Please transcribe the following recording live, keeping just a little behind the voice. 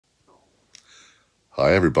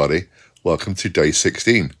Hi everybody, welcome to day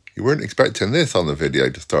 16. You weren't expecting this on the video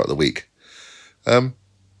to start the week.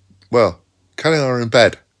 Well, Kelly and I are in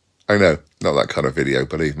bed. I know, not that kind of video,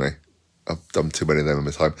 believe me. I've done too many of them in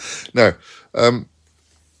my time. No,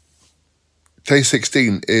 day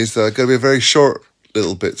 16 is going to be a very short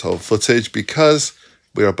little bit of footage because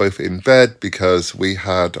we are both in bed because we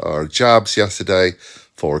had our jabs yesterday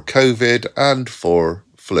for COVID and for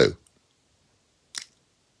flu.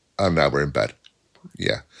 And now we're in bed.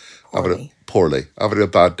 Yeah, poorly, having a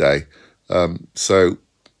bad day. So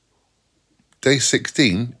day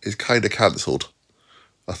 16 is kind of cancelled.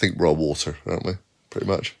 I think we're on water, aren't we? Pretty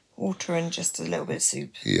much. Water and just a little bit of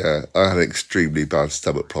soup. Yeah, I had extremely bad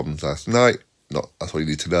stomach problems last night. That's all you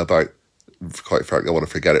need to know about. Quite frankly, I want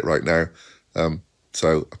to forget it right now.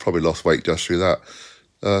 So I probably lost weight just through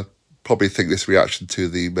that. Probably think this reaction to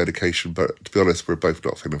the medication, but to be honest, we're both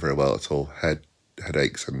not feeling very well at all.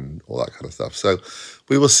 Headaches and all that kind of stuff. So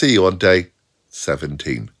we will see you on day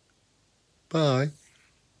 17. Bye.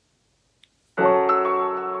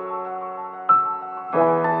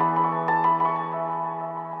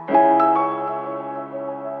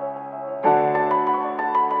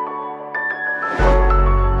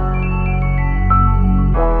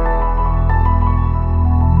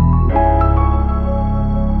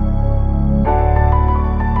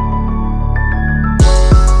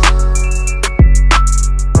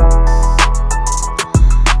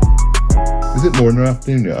 Is it morning or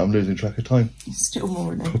afternoon yet? I'm losing track of time. It's still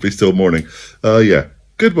morning. Probably still morning. Yeah.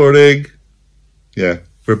 Good morning. Yeah,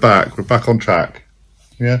 we're back. We're back on track.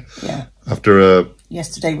 Yeah? Yeah. After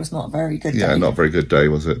yesterday was not a very good day. Yeah, not a very good day,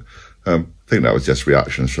 was it? I think that was just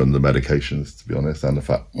reactions from the medications, to be honest, and the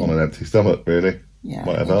fact on an empty stomach, really. Yeah,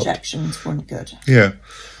 might have helped. Injections weren't good. Yeah.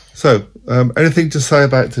 So, anything to say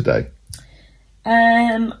about today?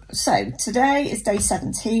 So today is day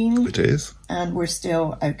 17. It is. And we're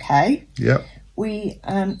still okay. Yeah. We,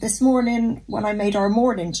 this morning, when I made our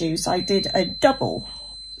morning juice, I did a double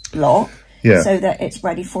lot. Yeah. So that it's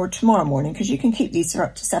ready for tomorrow morning, because you can keep these for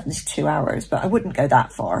up to 72 hours, but I wouldn't go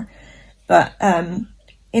that far. But,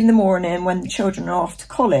 in the morning when the children are off to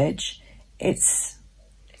college, it's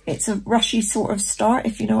a rushy sort of start,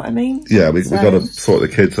 if you know what I mean. Yeah, we've got to sort the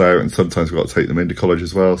kids out, and sometimes we've got to take them into college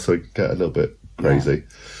as well, so it get a little bit crazy.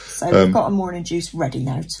 Yeah. So we've got a morning juice ready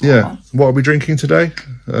now tomorrow. Yeah. What are we drinking today?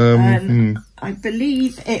 I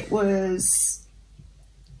believe it was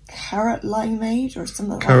carrot limeade or something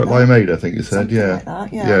like that. Carrot limeade, I think you said. Something Yeah. like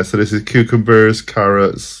that, yeah. Yeah, so this is cucumbers,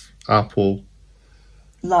 carrots, apple,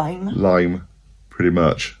 lime, pretty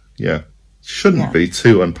much. Yeah. Shouldn't be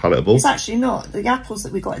too unpalatable. It's actually not. The apples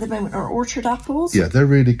that we got at the moment are orchard apples. Yeah, they're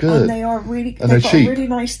really good. And they are really good. And They've they're got cheap. a really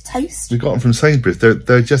nice taste. We got them from Sainsbury's.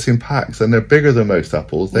 They're just in packs and they're bigger than most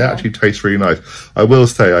apples. They actually taste really nice. I will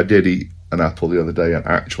say I did eat an apple the other day, an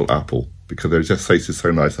actual apple, because they just tasted so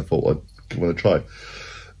nice. I thought I'd give it a try.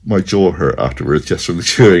 My jaw hurt afterwards just from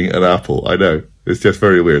chewing an apple. I know. It's just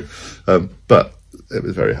very weird. But it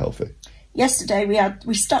was very healthy. Yesterday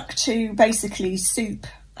we stuck to basically soup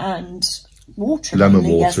and water. Lemon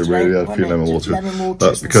water, really. A few lemon water.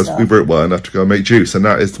 That's because we weren't well enough to go and make juice, and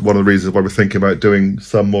that is one of the reasons why we're thinking about doing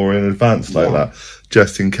some more in advance like that,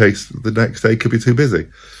 just in case the next day could be too busy.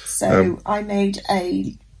 So I made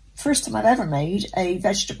first time I've ever made a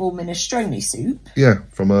vegetable minestrone soup. Yeah,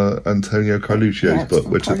 from Antonio Carluccio's book,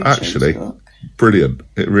 which is actually brilliant.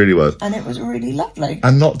 It really was. And it was really lovely.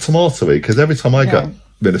 And not tomatoey, because every time I got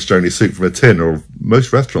minestrone soup from a tin, or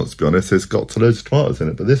most restaurants, to be honest, it's got loads of tomatoes in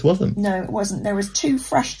it, but this wasn't. No, it wasn't. There was 2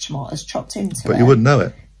 fresh tomatoes chopped into it. But you wouldn't know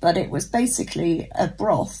it. But it was basically a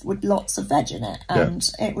broth with lots of veg in it, and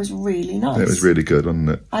it was really nice. It was really good, wasn't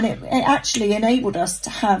it? And it actually enabled us to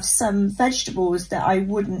have some vegetables that I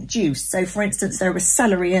wouldn't juice. So, for instance, there was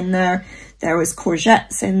celery in there, there was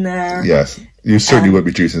courgettes in there. Yes, you certainly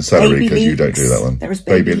wouldn't be juicing celery because you don't do that one. There was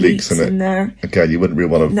baby leeks in there. Again, you wouldn't really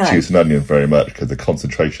want to juice an onion very much because the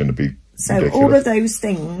concentration would be ridiculous. All of those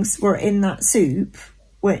things were in that soup,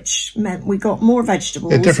 which meant we got more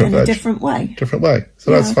vegetables in a different way.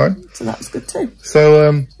 So that's fine. So that was good too.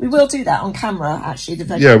 So we will do that on camera, actually. The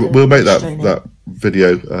vegetable. Yeah, we'll make that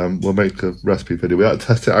video. We'll make a recipe video. We have to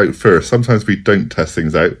test it out first. Sometimes we don't test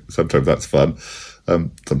things out. Sometimes that's fun.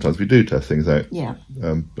 Sometimes we do test things out. Yeah.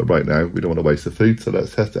 But right now we don't want to waste the food, so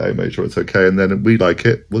let's test it out, make sure it's okay, and then if we like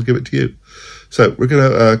it, we'll give it to you. So we're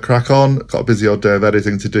gonna crack on. Got a busy old day of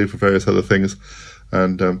editing to do for various other things,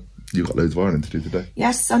 and you've got loads of ironing to do today.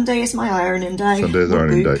 Yes, Sunday is my ironing day. Sunday is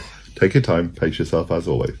ironing day. Take your time, pace yourself as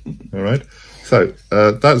always. All right. So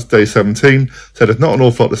that's day 17. So there's not an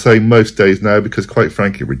awful lot to say most days now because, quite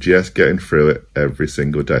frankly, we're just getting through it every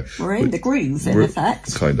single day. We're in the groove, in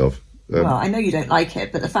effect. Kind of. Well, I know you don't like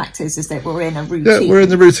it, but the fact is that we're in a routine. Yeah, we're in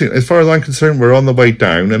the routine. As far as I'm concerned, we're on the way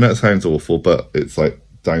down, and that sounds awful, but it's like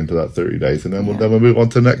down to that 30 days, and then we'll move on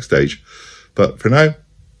to the next stage. But for now,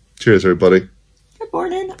 cheers, everybody. Good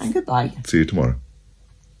morning and goodbye. See you tomorrow.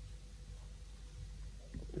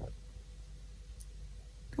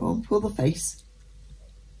 Go on, pull the face.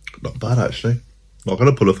 Not bad, actually. Not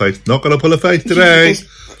going to pull a face. Not going to pull a face today.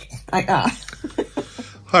 Like that.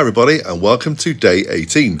 Hi, everybody, and welcome to day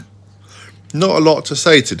 18. Not a lot to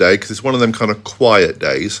say today because it's one of them kind of quiet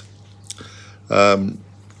days.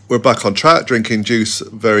 We're back on track, drinking juice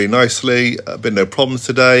very nicely. Been no problems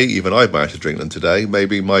today. Even I've managed to drink them today.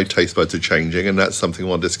 Maybe my taste buds are changing, and that's something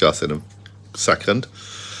we'll discuss in a second.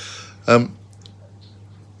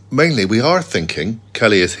 Mainly, we are thinking,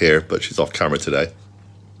 Kelly is here, but she's off camera today.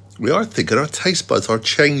 We are thinking our taste buds are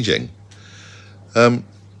changing. For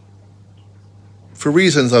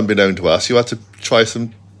reasons unbeknown to us, you had to try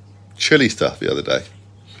some chili stuff the other day.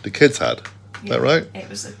 The kids had. Is that right? It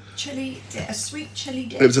was a sweet chili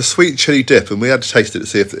dip. It was a sweet chili dip, and we had to taste it to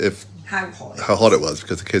see if how hot it was,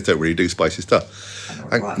 because the kids don't really do spicy stuff.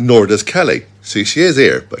 And nor does Kelly. See, she is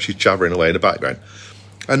here, but she's jabbering away in the background.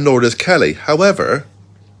 And nor does Kelly. However,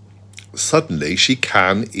 suddenly she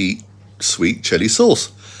can eat sweet chili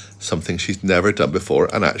sauce, something she's never done before,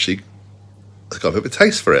 and actually has got a bit of a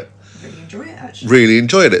taste for it. Really enjoy it, actually. Really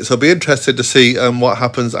enjoyed it. So I'll be interested to see what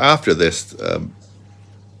happens after this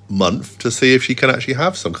month, to see if she can actually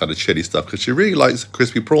have some kind of chili stuff, because she really likes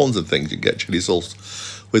crispy prawns and things. You can get chili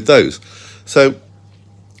sauce with those. So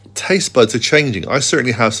taste buds are changing. I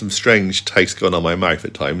certainly have some strange taste going on my mouth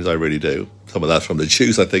at times. I really do. Some of that's from the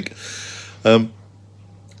juice, I think. And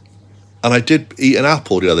I did eat an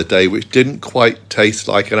apple the other day, which didn't quite taste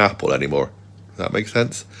like an apple anymore. Does that make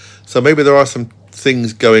sense? So maybe there are some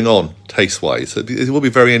things going on taste-wise. It will be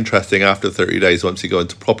very interesting after 30 days once you go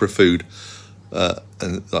into proper food,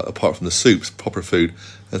 and apart from the soups, proper food,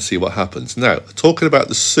 and see what happens. Now, talking about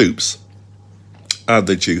the soups and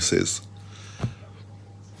the juices.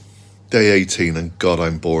 Day 18, and God,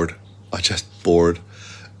 I'm bored. I'm just bored.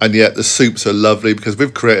 And yet the soups are lovely, because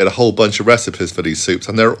we've created a whole bunch of recipes for these soups,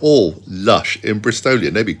 and they're all lush in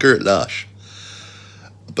Bristolian. They be girt lush.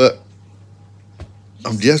 But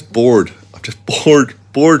I'm just bored. I'm just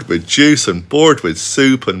bored with juice, and bored with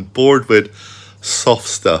soup, and bored with soft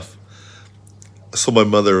stuff. I saw my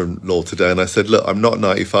mother-in-law today, and I said, look, I'm not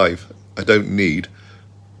 95. I don't need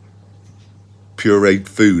pureed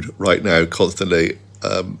food right now constantly.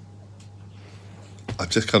 I'm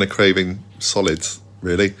just kind of craving solids,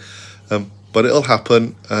 really. But it'll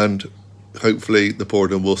happen, and hopefully the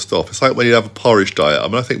boredom will stop. It's like when you have a porridge diet. I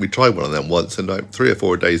mean, I think we tried one of them once, and like 3 or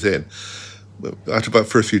 4 days in, after about the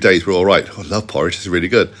first few days, we're all right. Oh, I love porridge, it's really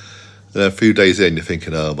good. And then a few days in, you're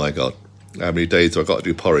thinking, oh my God, how many days do I got to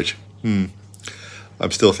do porridge? I'm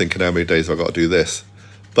still thinking, how many days have I got to do this?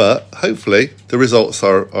 But hopefully the results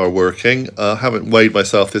are working. I haven't weighed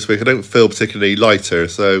myself this week. I don't feel particularly lighter,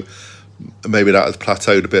 so maybe that has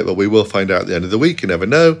plateaued a bit, but we will find out at the end of the week. You never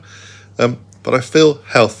know. But I feel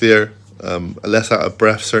healthier, less out of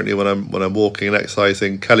breath, certainly when I'm walking and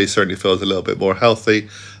exercising. Kelly certainly feels a little bit more healthy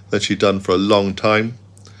than she's done for a long time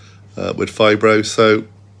with fibro. So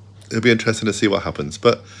it'll be interesting to see what happens.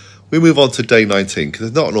 But we move on to day 19,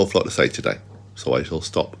 because there's not an awful lot to say today. So I shall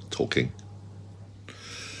stop talking.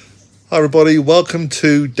 Hi everybody, welcome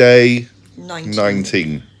to day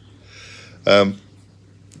 19. Bit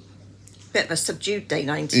of a subdued day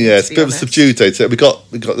 19. Yeah, it's a bit of a subdued day. So we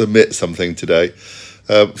got to admit something today.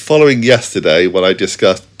 Following yesterday, when I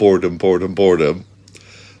discussed boredom.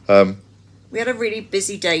 We had a really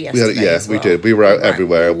busy day yesterday. We did. We were out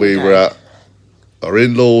everywhere. We were at our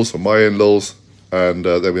in-laws, or my in-laws, and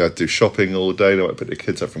then we had to do shopping all day. Then I picked the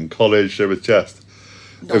kids up from college. It was just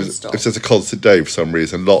non-stop. It was just a constant day for some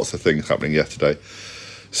reason. Lots of things happening yesterday.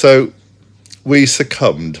 So we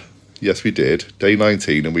succumbed. Yes, we did. Day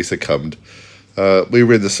 19, and we succumbed. We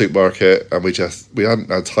were in the supermarket, and we hadn't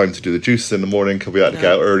had time to do the juices in the morning, because we had to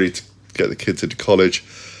get out early to get the kids into college.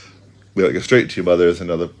 We had to go straight to your mother's,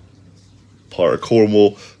 another part of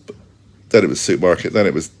Cornwall. But then it was supermarket. Then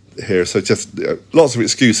it was here. So just lots of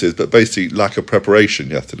excuses, but basically lack of preparation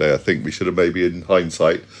yesterday. I think we should have maybe, in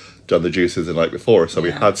hindsight, done the juices the night before, so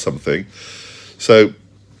we had something. So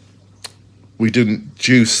we didn't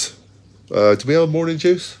juice. Did we have a morning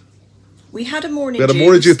juice? We had a morning juice. We had a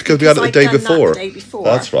morning juice because we had it the day before.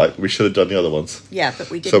 That's right. We should have done the other ones. Yeah, but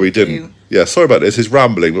we didn't. So we didn't. Yeah, sorry about this. It's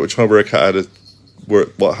rambling, but we're trying to work out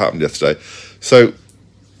what happened yesterday. So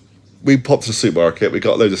we popped to the supermarket. We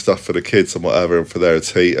got loads of stuff for the kids and whatever, and for their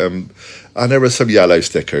tea. And there were some yellow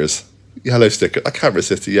stickers. Yellow sticker. I can't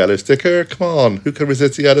resist a yellow sticker. Come on, who can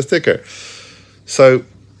resist a yellow sticker? So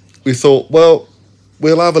we thought, well,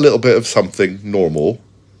 we'll have a little bit of something normal.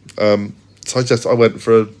 So I went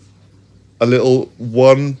for a little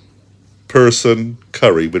one-person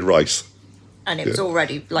curry with rice. And it was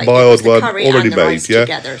already like mild the one, curry already and the made, rice yeah.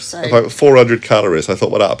 together. So about 400 calories. I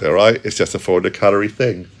thought, well, that'll be all right. It's just a 400 calorie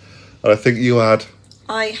thing. And I think you had.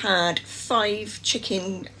 I had 5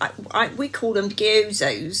 chicken. We call them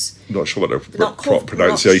gyozos. Not sure what the proper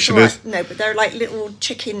pronunciation is. No, but they're like little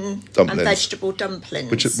chicken dumplings. And vegetable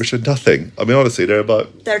dumplings, which are nothing. I mean, honestly,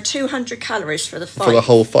 they're 200 calories for the 5. For the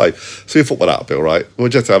whole 5. So we thought, well, that'll be all right. We'll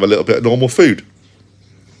just have a little bit of normal food.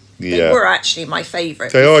 Yeah, they were actually my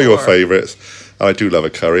favourite. They are your favourites. And I do love a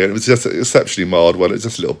curry. And it was just an exceptionally mild one. It's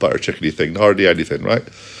just a little butter chickeny thing. Hardly anything, right?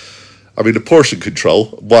 I mean, the portion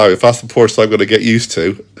control, wow, if that's the portion I'm going to get used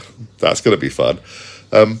to, that's going to be fun.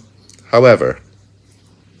 However,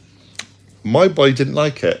 my body didn't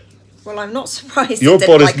like it. Well, I'm not surprised. Your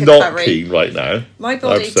body's like not keen right now. My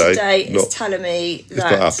body today is telling me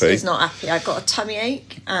that it's not happy. I've got a tummy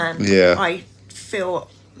ache and I feel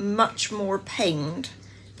much more pained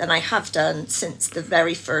than I have done since the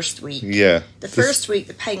very first week. Yeah. The first week,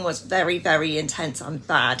 the pain was very, very intense and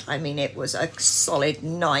bad. I mean, it was a solid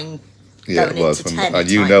 9. Yeah, it was.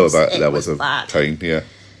 And you know about levels of pain, yeah.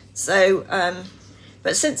 So,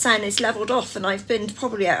 but since then it's levelled off and I've been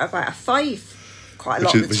probably at about a 5 quite a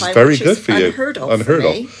lot of the time. Which is very good for you. Unheard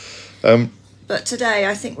of. But today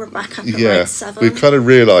I think we're back up at around 7. We've kind of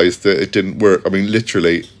realised that it didn't work. I mean,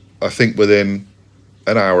 literally, I think within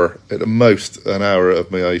an hour, at the most an hour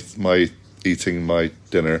of my eating my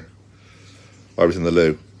dinner, I was in the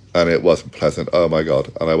loo. And it wasn't pleasant. Oh my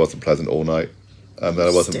God. And I wasn't pleasant all night. And then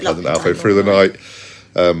I wasn't pleasant halfway through the night.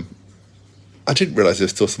 I didn't realise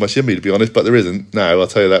there's still so much in me, to be honest, but there isn't now. I'll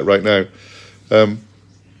tell you that right now.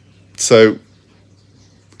 So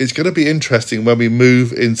it's going to be interesting when we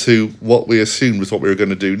move into what we assumed was what we were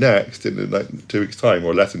going to do next in like 2 weeks' time,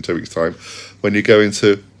 or less than 2 weeks' time, when you go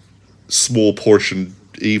into small portion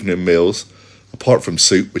evening meals, apart from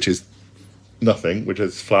soup, which is nothing, which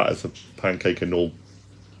is flat as a pancake and all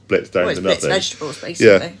blitzed down to nothing. Vegetables,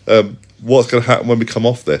 basically. Yeah. What's going to happen when we come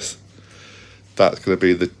off this? That's going to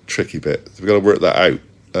be the tricky bit. So we've got to work that out.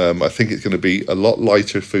 I think it's going to be a lot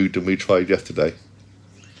lighter food than we tried yesterday.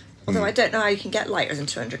 Although I don't know how you can get lighter than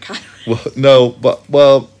 200 calories. Well, no,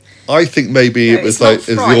 I think maybe it was like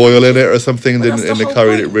the oil in it or something in the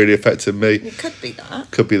curry that really affected me. It could be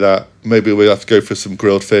that. Could be that. Maybe we'll have to go for some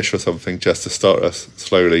grilled fish or something just to start us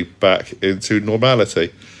slowly back into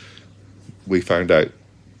normality. We found out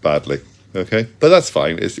badly. Okay, but that's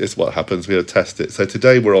fine. It's what happens. We had to test it. So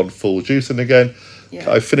today we're on full juicing again. Yeah.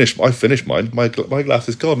 I finished mine. My glass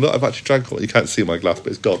is gone. Look, I've actually drank all. You can't see my glass, but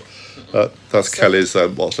it's gone. That's Kelly's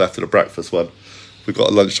what's left of the breakfast one. We've got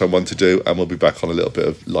a lunchtime one to do, and we'll be back on a little bit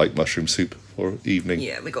of light mushroom soup for evening.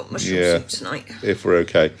 Yeah, we got mushroom soup tonight. If we're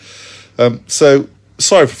okay. So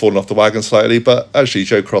sorry for falling off the wagon slightly, but actually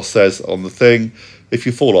Joe Cross says on the thing, if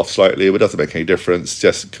you fall off slightly, it doesn't make any difference.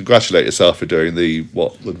 Just congratulate yourself for doing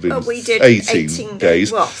what would have been we did 18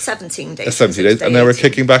 days. Well, 17 days. 17 days. And now we're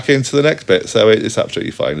kicking back into the next bit. So it's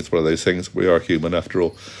absolutely fine. It's one of those things. We are human after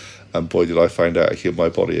all. And boy, did I find out how human my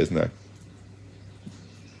body is now.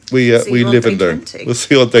 We live and learn. We'll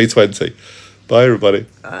see you on day 20. Bye, everybody.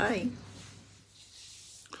 Bye.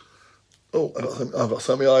 Oh, I've got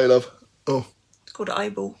something I love. Oh. It's called an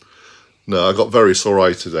eyeball. No, I got very sore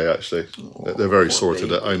eyes today, actually. They're very sore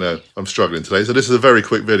today. I know. I'm struggling today. So this is a very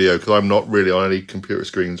quick video because I'm not really on any computer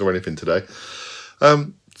screens or anything today.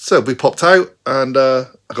 So we popped out and I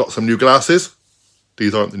got some new glasses.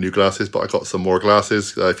 These aren't the new glasses, but I got some more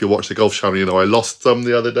glasses. If you watch the Golf Channel, you know I lost some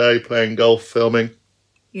the other day playing golf, filming.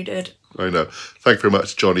 You did. I know. Thank you very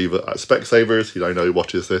much, John Eva at Specsavers. I know he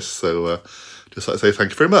watches this, so just like to say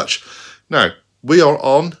thank you very much. Now, we are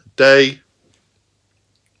on day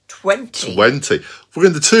 20. We're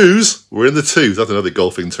in the twos. That's another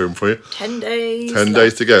golfing term for you. 10 days. 10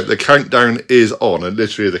 days to go. The countdown is on, and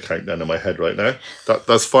literally the countdown in my head right now.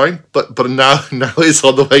 That's fine. But now it's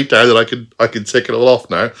on the way down, and I can tick it all off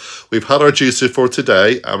now. We've had our juices for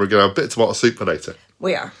today, and we're going to have a bit of tomato soup for later.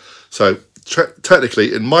 We are. So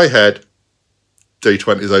technically, in my head, day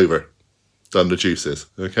 20 is over. Done the juices.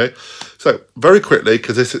 Okay. So very quickly,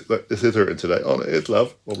 because this is hurting today. Oh, it is,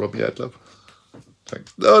 love. I'll rub your head, love.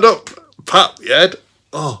 Thanks. No, pat the head.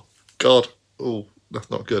 Oh, God. Oh, that's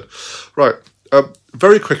not good. Right.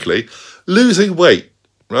 Very quickly, losing weight.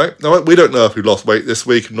 Right. Now, we don't know if we've lost weight this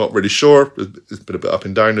week. I'm not really sure. It's been a bit up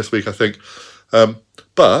and down this week, I think.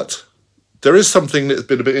 But there is something that's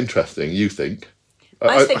been a bit interesting, you think.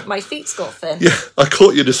 I think my feet's got thin. Yeah, I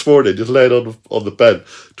caught you this morning just laying on the bed,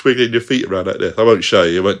 twiggling your feet around like this. I won't show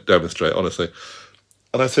you, I won't demonstrate, honestly.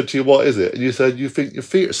 And I said to you, what is it? And you said, you think your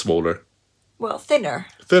feet are smaller? Well, thinner.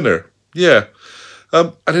 Thinner, yeah.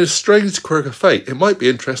 And it's a strange quirk of fate. It might be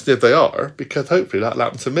interesting if they are, because hopefully that'll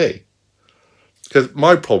happen to me. Because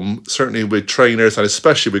my problem, certainly with trainers and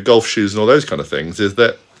especially with golf shoes and all those kind of things, is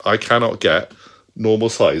that I cannot get normal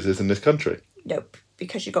sizes in this country. Nope,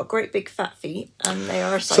 because you've got great big fat feet and they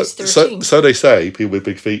are a size 13. So they say, people with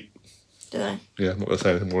big feet. Do they? Yeah, I'm not going to say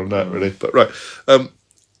anything more than that, really. But right.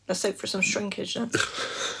 Let's hope for some shrinkage then.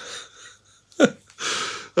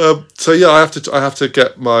 So yeah, I have to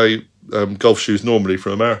get my golf shoes normally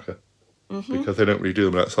from America. Because they don't really do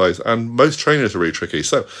them in that size. And most trainers are really tricky.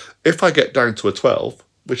 So if I get down to a 12,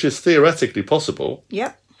 which is theoretically possible,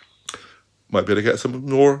 yep, might be able to get some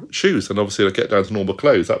more shoes. And obviously I'll get down to normal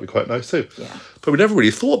clothes. That'd be quite nice too. Yeah. But we never really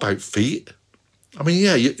thought about feet. I mean,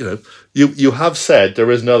 yeah, you have said there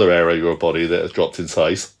is another area of your body that has dropped in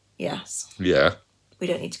size. Yes. Yeah. We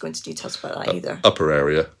don't need to go into details about that either. Upper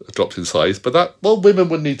area dropped in size. But women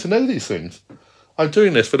would need to know these things. I'm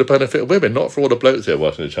doing this for the benefit of women, not for all the blokes here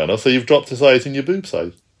watching the channel. So you've dropped a size in your boob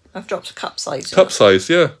size. I've dropped a cup size. Cup size,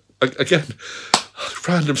 yeah. Again,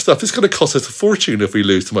 random stuff. It's going to cost us a fortune if we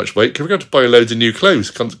lose too much weight because we're going to buy loads of new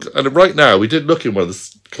clothes. And right now, we did look in one of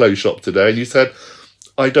the clothes shops today and you said,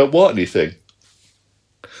 I don't want anything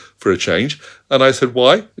for a change. And I said,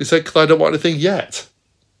 why? You said, because I don't want anything yet.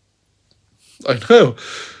 I know.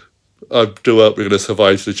 I do hope we're going to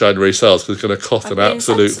survive to the January sales because it's going to cost an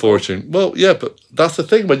absolute fortune. Well, yeah, but that's the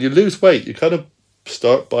thing. When you lose weight, you kind of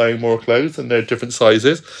start buying more clothes and they're different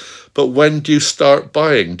sizes. But when do you start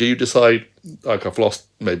buying? Do you decide, like I've lost,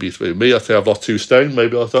 maybe it's me, I say I've lost 2 stone,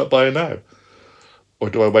 maybe I'll start buying now? Or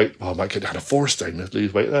do I wait, I might get down to 4 stone and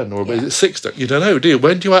lose weight then? Or maybe it's 6 stone? You don't know, do you?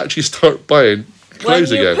 When do you actually start buying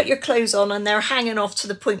clothes again? When you put your clothes on and they're hanging off to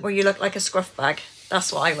the point where you look like a scruff bag.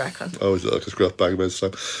 That's what I reckon. Oh, is it like a scruff bag most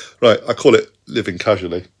of the time? Right, I call it living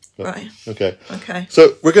casually. Right. Okay. Okay.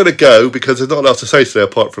 So we're going to go because there's not enough to say today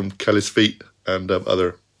apart from Kelly's feet and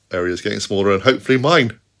other areas getting smaller and hopefully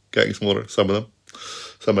mine getting smaller, some of them,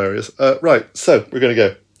 some areas. Right, so we're going to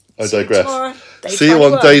go. I digress. See you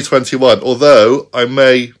on day 21, although I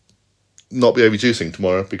may not be juicing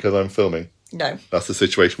tomorrow because I'm filming. No. That's the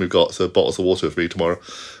situation we've got, so bottles of water with me tomorrow.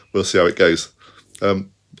 We'll see how it goes.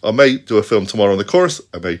 I may do a film tomorrow on the course.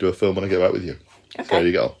 I may do a film when I get back with you. Okay. There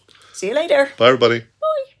you go. See you later. Bye, everybody.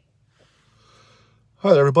 Bye.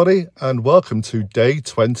 Hi there, everybody, and welcome to day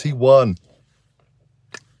 21.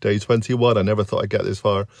 Day 21. I never thought I'd get this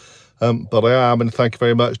far, but I am, and thank you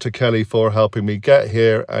very much to Kelly for helping me get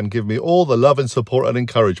here and give me all the love and support and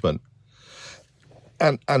encouragement.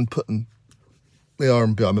 And putting my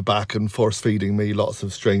arm behind my back and force feeding me lots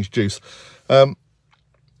of strange juice.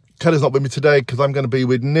 Kelly's not with me today because I'm going to be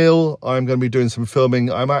with Neil. I'm going to be doing some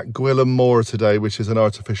filming. I'm at Gwilym Moor today, which is an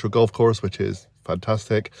artificial golf course, which is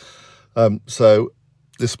fantastic. So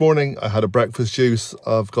this morning I had a breakfast juice.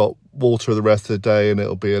 I've got water the rest of the day and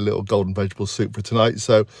it'll be a little golden vegetable soup for tonight.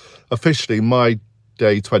 So officially my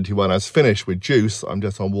day 21 has finished with juice. I'm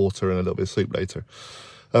just on water and a little bit of soup later.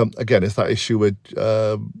 Again, it's that issue with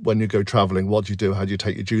when you go travelling, what do you do? How do you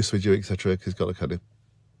take your juice with you, etc.? Because it's got to kind of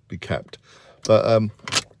be kept. But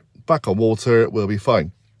back on water, we'll be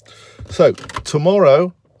fine. So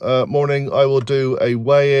tomorrow morning I will do a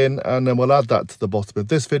weigh-in and then we'll add that to the bottom of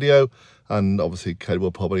this video, and obviously Kate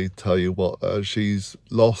will probably tell you what she's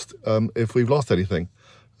lost if we've lost anything.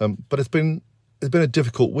 But it's been a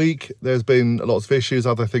difficult week. There's been lots of issues,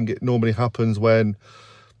 as I think it normally happens when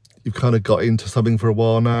you've kind of got into something for a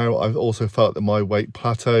while now. I've also felt that my weight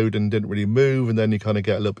plateaued and didn't really move, and then you kind of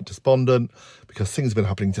get a little bit despondent because things have been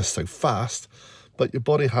happening just so fast. But your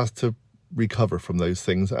body has to recover from those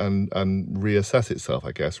things and reassess itself,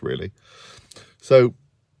 I guess, really. So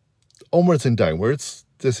onwards and downwards.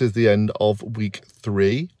 This is the end of week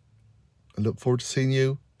 3. I look forward to seeing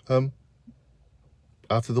you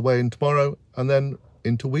after the weigh-in tomorrow and then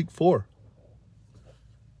into week 4.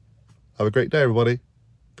 Have a great day, everybody.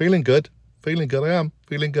 Feeling good. Feeling good. I am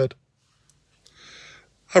feeling good.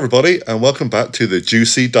 Hi, everybody, and welcome back to the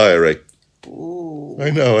Juicy Diary. Ooh. I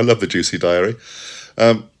know, I love the Juicy Diary.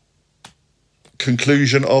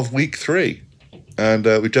 Conclusion of week 3. And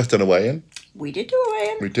we've just done a weigh-in. We did do a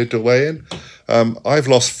weigh-in. We did do a weigh-in. I've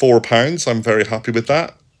lost 4 pounds. I'm very happy with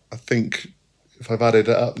that. I think if I've added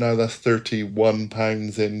it up now, that's 31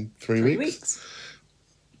 pounds in 3 weeks.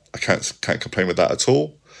 I can't complain with that at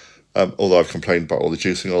all. Although I've complained about all the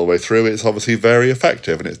juicing all the way through, it's obviously very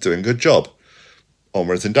effective and it's doing a good job.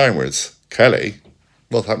 Onwards and downwards. Kelly,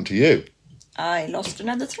 what's happened to you? I lost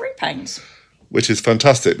another 3 pounds. which is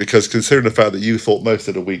fantastic because considering the fact that you thought most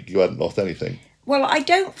of the week you hadn't lost anything. Well, I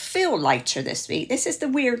don't feel lighter this week. This is the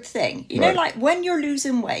weird thing. You know, like when you're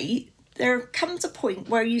losing weight, there comes a point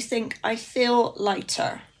where you think, I feel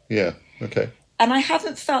lighter. Yeah, okay. And I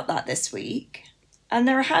haven't felt that this week. And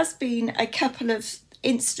there has been a couple of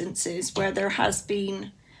instances where there has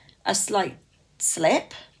been a slight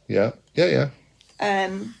slip. Yeah.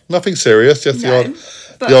 Nothing serious, just the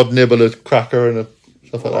odd nibble of cracker and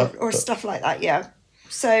stuff like that. Or stuff like that, yeah.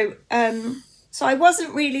 So, so I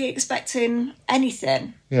wasn't really expecting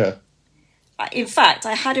anything. Yeah. In fact,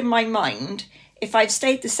 I had in my mind, if I've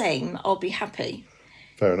stayed the same, I'll be happy.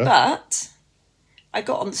 Fair enough. But I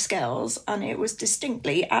got on the scales and it was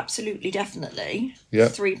distinctly, absolutely, definitely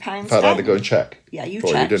 3 pounds down. I had to go and check. Yeah, you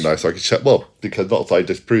checked. checked. You didn't I? So I could check. Well, because not that I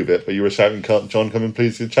disprove it, but you were shouting, "Can't John come and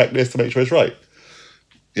please check this to make sure it's right?"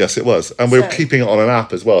 Yes, it was. And we're keeping it on an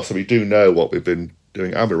app as well, so we do know what we've been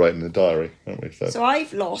doing and we're writing in the diary, aren't we? So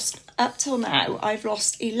I've lost, up till now, I've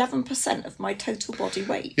lost 11% of my total body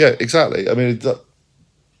weight. Yeah, exactly. I mean,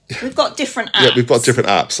 we've got different apps. Yeah, we've got different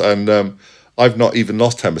apps, and I've not even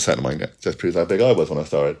lost 10% of mine yet. Just proves how big I was when I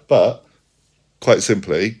started. But quite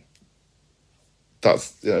simply,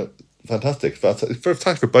 that's fantastic.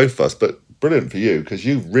 Thanks for both of us, but brilliant for you because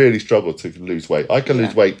you really struggle to lose weight. I can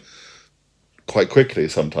lose weight quite quickly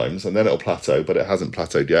sometimes, and then it'll plateau, but it hasn't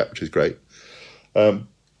plateaued yet, which is great.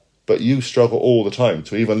 But you struggle all the time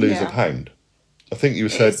to even lose a pound. I think you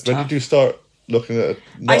said, when did you start looking at,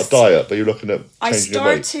 not a diet, but you're looking at changing your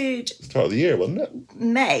weight? Start of the year, wasn't it?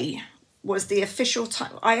 May was the official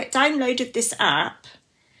time. I downloaded this app,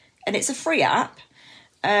 and it's a free app.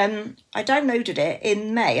 I downloaded it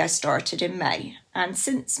in May. I started in May. And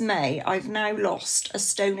since May, I've now lost 1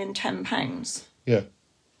 stone and 10 pounds. Yeah.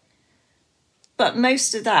 But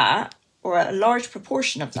most of that, or a large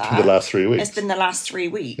proportion of that, the last 3 weeks. Has been the last 3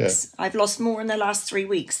 weeks. Yeah. I've lost more in the last 3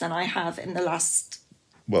 weeks than I have in the last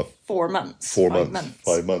 4 months.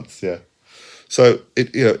 5 months, yeah. So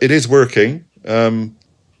it is working.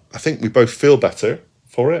 I think we both feel better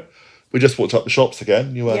for it. We just walked up the shops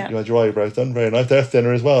again. You had your eyebrows done. Very nice. There's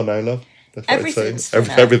dinner as well now, love. Everything's thinner.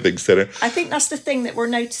 Everything's thinner. I think that's the thing that we're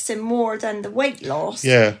noticing more than the weight loss.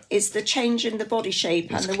 Yeah. Is the change in the body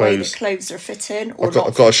shape and the way that clothes are fitting or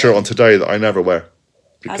I've got a shirt on today that I never wear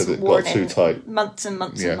because it got too tight. Months and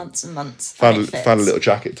months and months and months. Found a little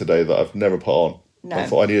jacket today that I've never put on. No. I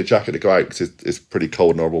thought I need a jacket to go out because it's pretty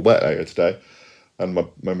cold and horrible wet out here today. And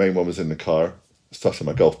my main one was in the car, stuffed in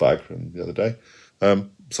my golf bag from the other day.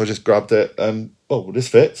 So I just grabbed it and, this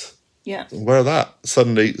fits. Yeah. Wear that.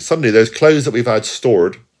 Suddenly those clothes that we've had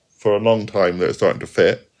stored for a long time that are starting to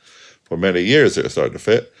fit, for many years that are starting to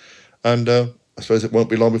fit. And I suppose it won't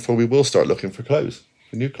be long before we will start looking for clothes,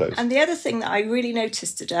 for new clothes. And the other thing that I really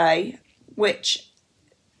noticed today, which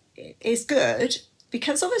is good,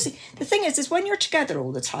 because obviously the thing is when you're together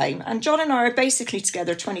all the time, and John and I are basically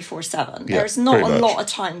together 24/7, there's not a lot of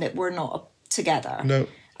time that we're not together. No.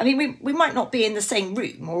 I mean, we might not be in the same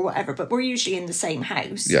room or whatever, but we're usually in the same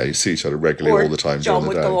house. Yeah, you see each other regularly all the time. John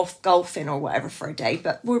would go off golfing or whatever for a day,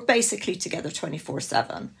 but we're basically together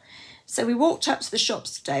 24/7. So we walked up to the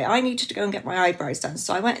shops today. I needed to go and get my eyebrows done,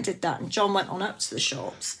 so I went and did that, and John went on up to the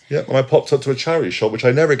shops. Yeah, and I popped up to a charity shop, which I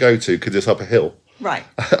never go to because it's up a hill. Right.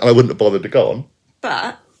 And I wouldn't have bothered to go on.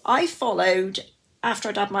 But I followed after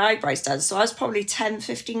I'd had my eyebrows done, so I was probably 10,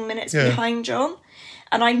 15 minutes behind John.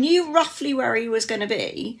 And I knew roughly where he was going to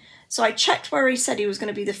be. So I checked where he said he was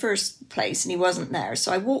going to be the first place and he wasn't there.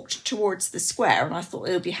 So I walked towards the square and I thought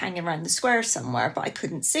he'll be hanging around the square somewhere, but I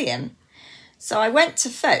couldn't see him. So I went to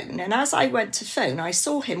phone, and as I went to phone, I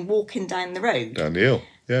saw him walking down the road. Down the hill,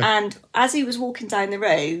 yeah. And as he was walking down the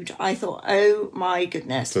road, I thought, oh my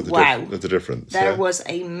goodness, wow. There's a difference. There was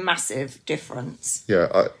a massive difference.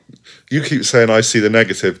 Yeah, you keep saying I see the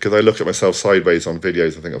negative because I look at myself sideways on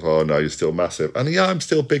videos and think, oh no, you're still massive. And yeah, I'm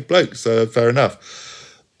still a big bloke, so fair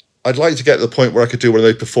enough. I'd like to get to the point where I could do one of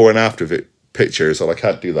those before and after pictures, and I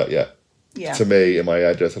can't do that yet. Yeah. To me, in my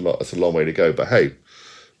head, that's a long way to go. But hey,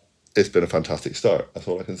 it's been a fantastic start. That's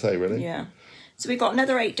all I can say, really. Yeah. So we've got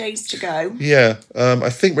another 8 days to go. Yeah. I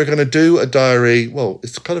think we're going to do a diary. Well,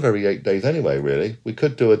 it's kind of every 8 days anyway, really. We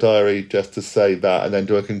could do a diary just to say that and then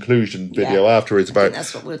do a conclusion video afterwards about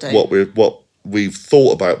that's what we'll do. What we've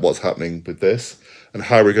thought about what's happening with this and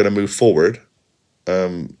how we're going to move forward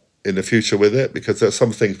in the future with it, because there's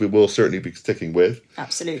some things we will certainly be sticking with.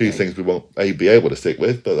 Absolutely. A few things we won't be able to stick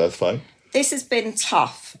with, but that's fine. This has been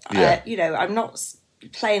tough. Yeah. I'm not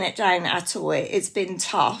playing it down at all. It's been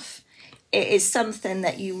tough. It is something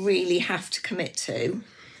that you really have to commit to.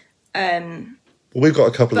 Well, we've got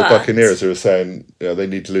a couple of Buccaneers who are saying they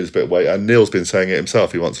need to lose a bit of weight, and Neil's been saying it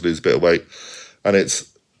himself. He wants to lose a bit of weight, And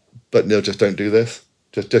but Neil, just don't do this.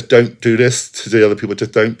 Just don't do this to the other people.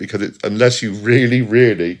 Just don't, because unless you really,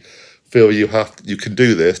 really feel you can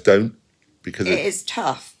do this, don't, because it is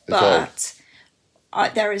tough. But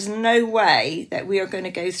there is no way that we are going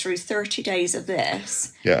to go through 30 days of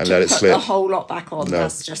this and to let it put slip the whole lot back on. No.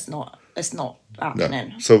 That's just not. It's not happening.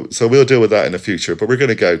 No. So we'll deal with that in the future. But we're going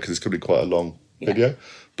to go because it's going to be quite a long video.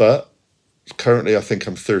 But currently, I think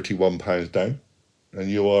I'm £31 down, and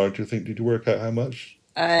you are. Did you work out how much?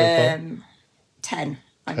 10.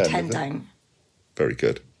 I'm 10 down. Very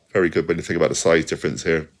good. Very good when you think about the size difference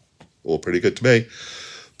here. All pretty good to me.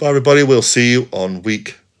 Bye, everybody. We'll see you on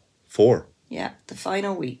week 4. Yeah, the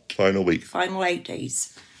final week. Final week. Final 8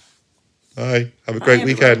 days. Bye. Have a great everyone.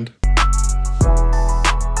 weekend.